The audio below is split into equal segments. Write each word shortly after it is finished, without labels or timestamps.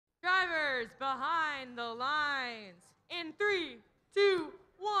Hangers behind the lines. In 3, 2,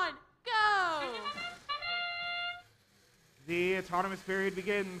 1, go! The autonomous period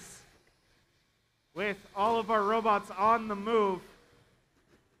begins with all of our robots on the move.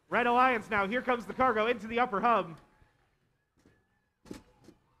 Red Alliance now, here comes the cargo into the upper hub.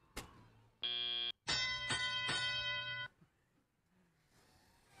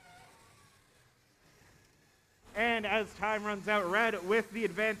 And as time runs out, Red with the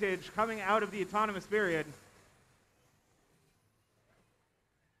advantage coming out of the autonomous period.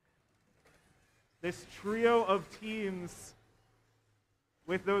 This trio of teams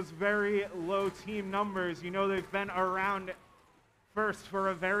with those very low team numbers, you know they've been around first for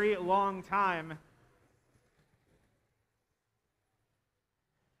a very long time.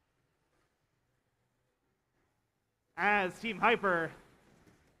 As Team Hyper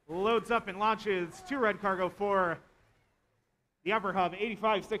loads up and launches to red cargo for the upper hub,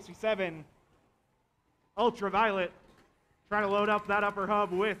 8567. Ultraviolet trying to load up that upper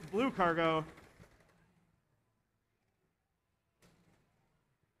hub with blue cargo.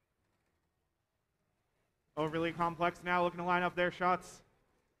 Overly Complex now looking to line up their shots.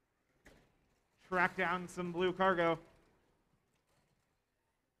 Track down some blue cargo.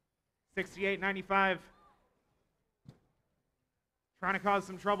 6895. Trying to cause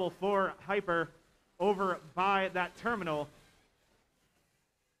some trouble for Hyper over by that terminal.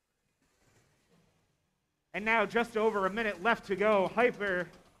 And now just over a minute left to go. Hyper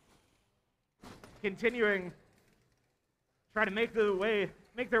continuing, try to make their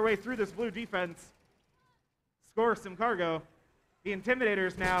way through this blue defense. Score some cargo. The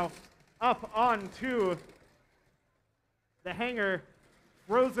Intimidators now up onto the hangar,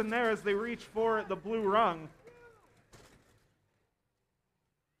 frozen there as they reach for the blue rung.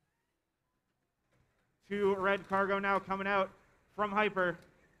 Two red cargo now coming out from Hyper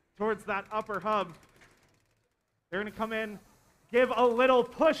towards that upper hub. They're going to come in, give a little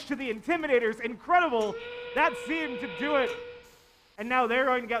push to the Intimidators. Incredible. That seemed to do it. And now they're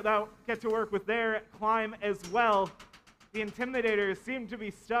going to get to work with their climb as well. The Intimidators seem to be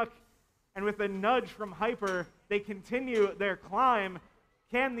stuck, and with a nudge from Hyper, they continue their climb.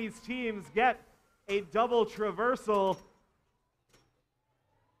 Can these teams get a double traversal?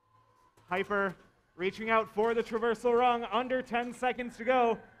 Hyper reaching out for the traversal rung, under 10 seconds to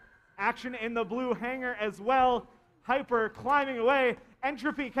go. Action in the blue hangar as well. Hyper climbing away.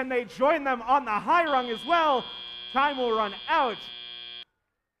 Entropy, can they join them on the high rung as well? Time will run out.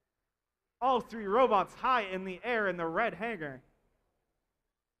 All three robots high in the air in the red hangar.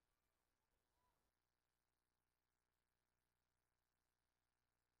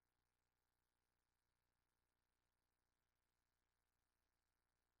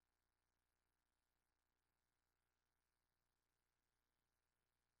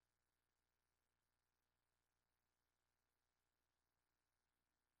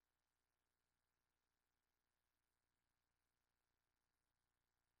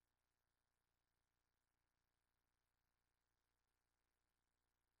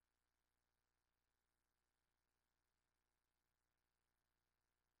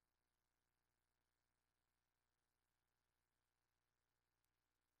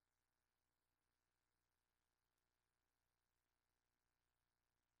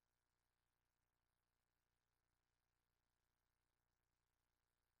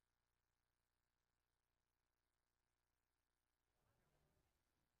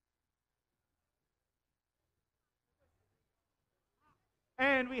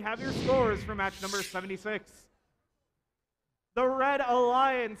 And we have your scores for match number 76. The Red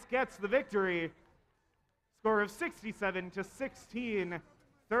Alliance gets the victory. Score of 67-16,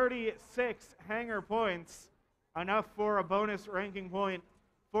 36 hangar points. Enough for a bonus ranking point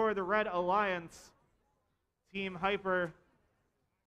for the Red Alliance. Team Hyper